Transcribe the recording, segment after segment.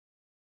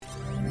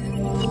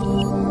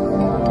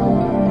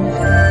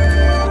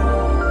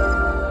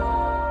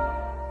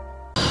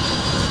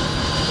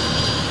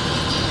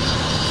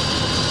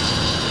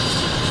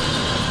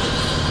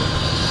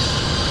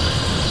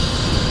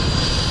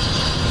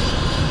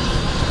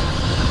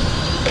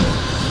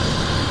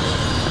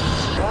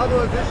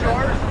Pablo, is this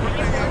yours?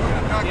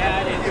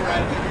 Yeah, it is. You're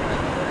right.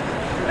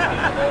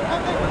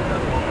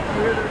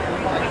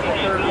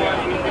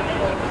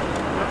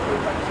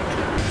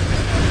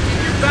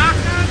 You back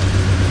then?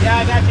 Yeah, I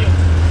got you.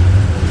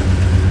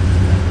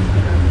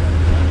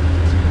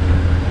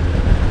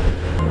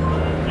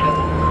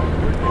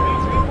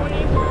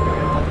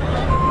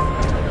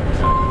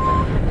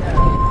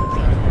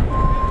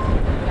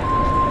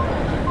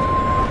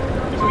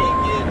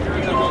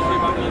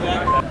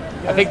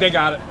 I think they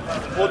got it.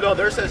 Well, no,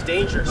 theirs says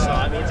danger, so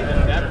I mean it's even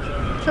better.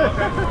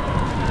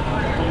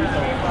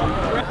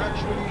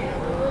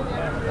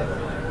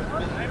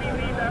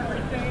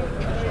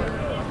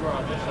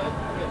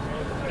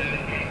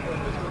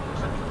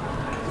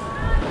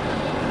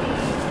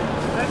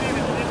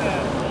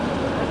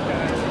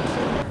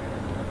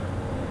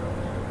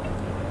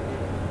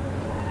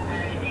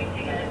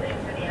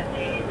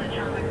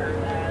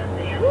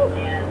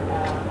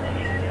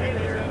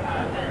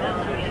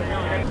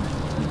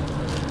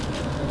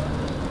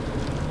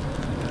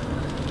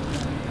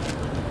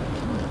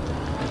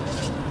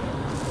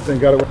 Thing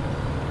got it.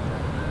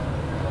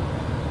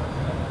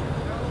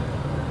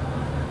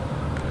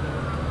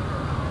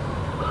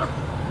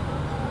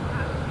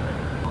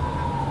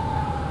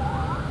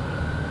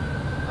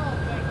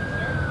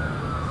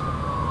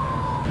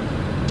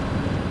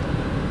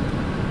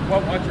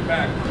 Well, watch your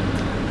back.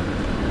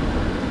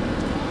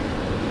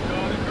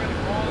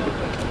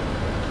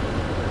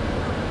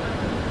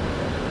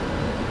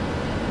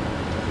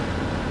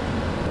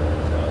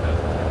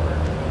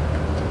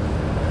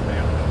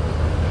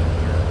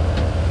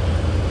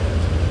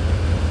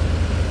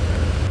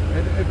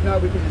 If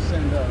not, we can just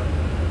send. So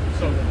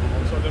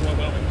then what?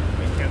 Well,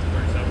 we cancel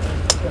 37.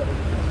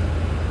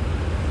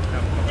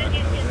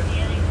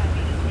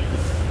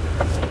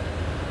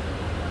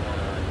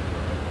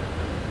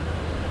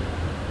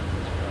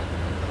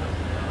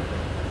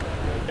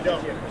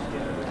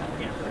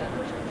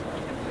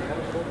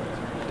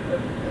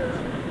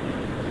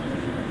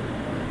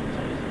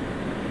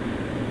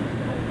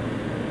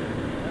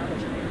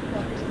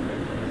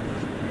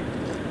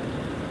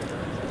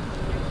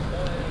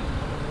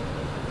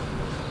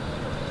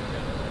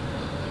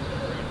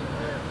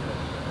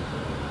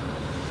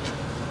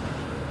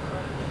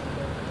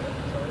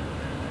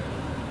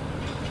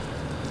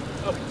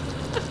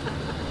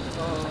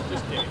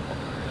 Just kidding.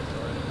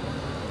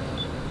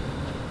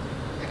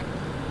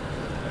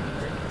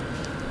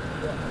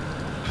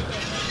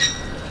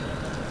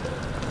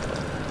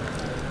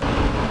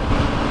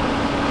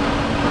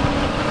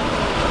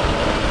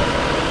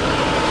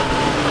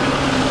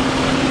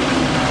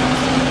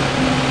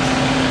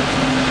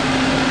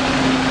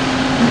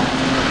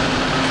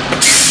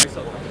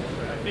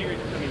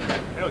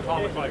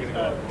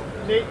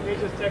 Nate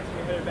just texted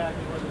me, headed back.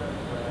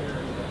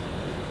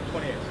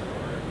 28.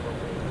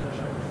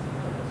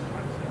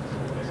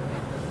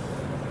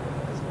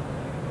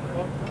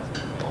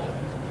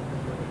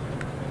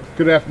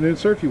 Good afternoon,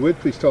 sir. If you would,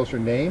 please tell us your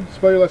name,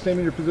 spell your last name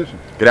and your position.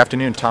 Good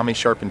afternoon, Tommy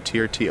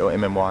Charpentier,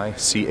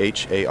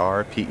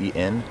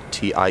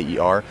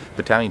 Tommycharpentier,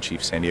 Battalion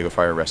Chief, San Diego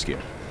Fire Rescue.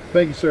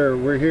 Thank you, sir.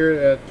 We're here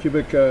at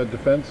Cubic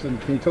Defense, and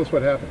can you tell us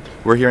what happened?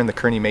 We're here in the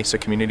Kearny Mesa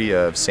community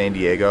of San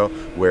Diego,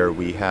 where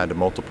we had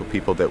multiple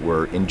people that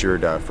were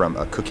injured from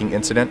a cooking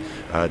incident.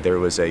 There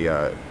was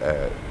a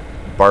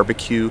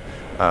barbecue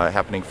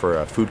happening for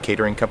a food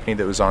catering company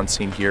that was on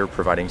scene here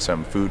providing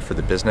some food for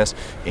the business,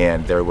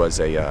 and there was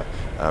a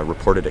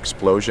reported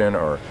explosion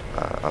or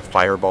a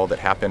fireball that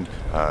happened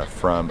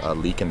from a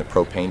leak in the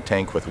propane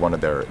tank with one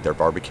of their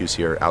barbecues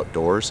here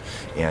outdoors,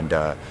 and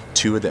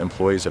two of the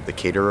employees of the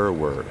caterer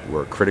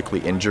were critically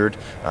injured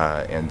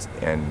and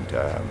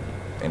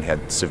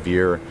had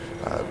severe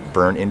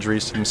burn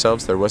injuries to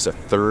themselves. There was a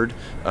third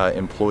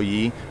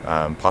employee,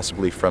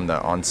 possibly from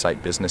the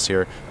on-site business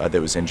here, that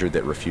was injured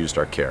that refused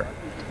our care.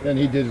 And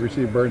he did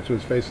receive burns to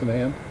his face and the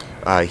hand?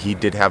 He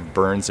did have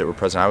burns that were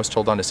present. I was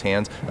told on his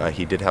hands.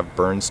 He did have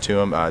burns to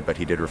him, but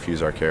he did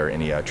refuse our care,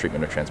 any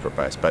treatment or transport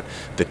by us. But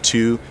the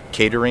two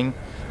catering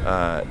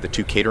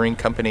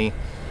company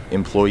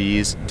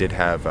employees did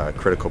have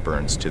critical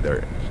burns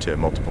to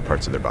multiple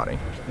parts of their body.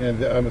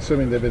 And I'm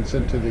assuming they've been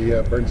sent to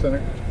the burn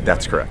center?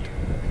 That's correct.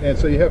 And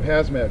so you have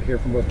HazMat here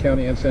from both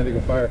county and San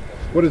Diego Fire.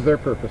 What is their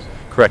purpose?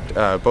 Correct.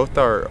 Both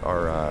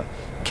are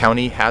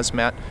county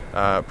HazMat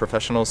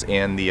professionals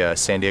and the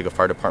San Diego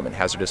Fire Department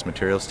hazardous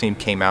materials team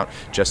came out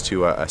just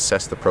to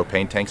assess the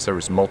propane tanks. There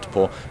was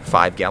multiple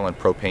 5-gallon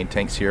propane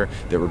tanks here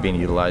that were being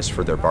utilized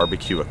for their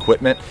barbecue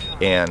equipment,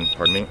 and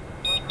pardon me.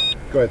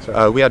 Go ahead,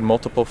 sir. We had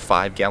multiple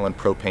 5-gallon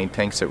propane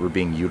tanks that were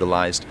being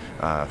utilized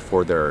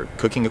for their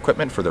cooking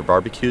equipment, for their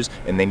barbecues,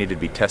 and they needed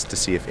to be tested to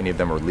see if any of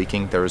them were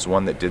leaking. There was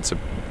one that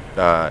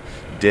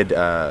did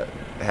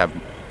have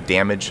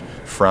damage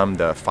from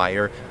the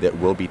fire that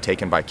will be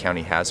taken by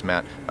county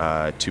HazMat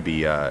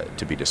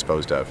to be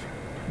disposed of.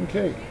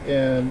 Okay,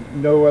 and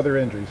no other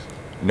injuries?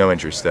 No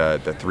injuries.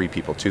 The 3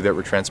 people, 2 that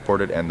were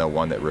transported and the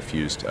 1 that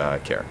refused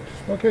care.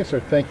 Okay, sir.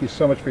 Thank you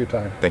so much for your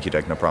time. Thank you,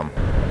 Doug. No problem.